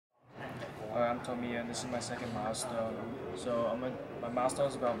I'm Tomiya, and this is my second milestone. So my milestone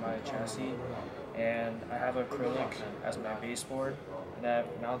is about my chassis, and I have acrylic as my baseboard, and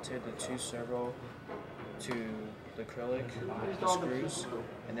I've mounted the two servo to the acrylic with the screws,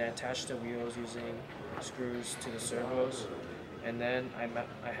 and then attached the wheels using screws to the servos. And then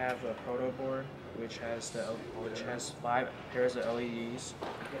I have a proto board which has 5 pairs of LEDs,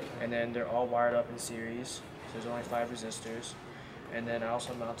 and then they're all wired up in series. So there's only 5 resistors. And then I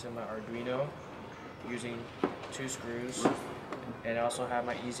also mounted my Arduino using 2 screws, and I also have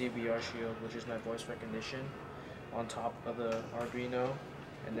my Easy VR Shield, which is my voice recognition, on top of the Arduino.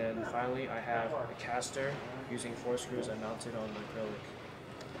 And then finally I have a caster using 4 screws I mounted on the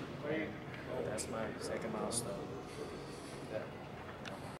acrylic. And that's my second milestone.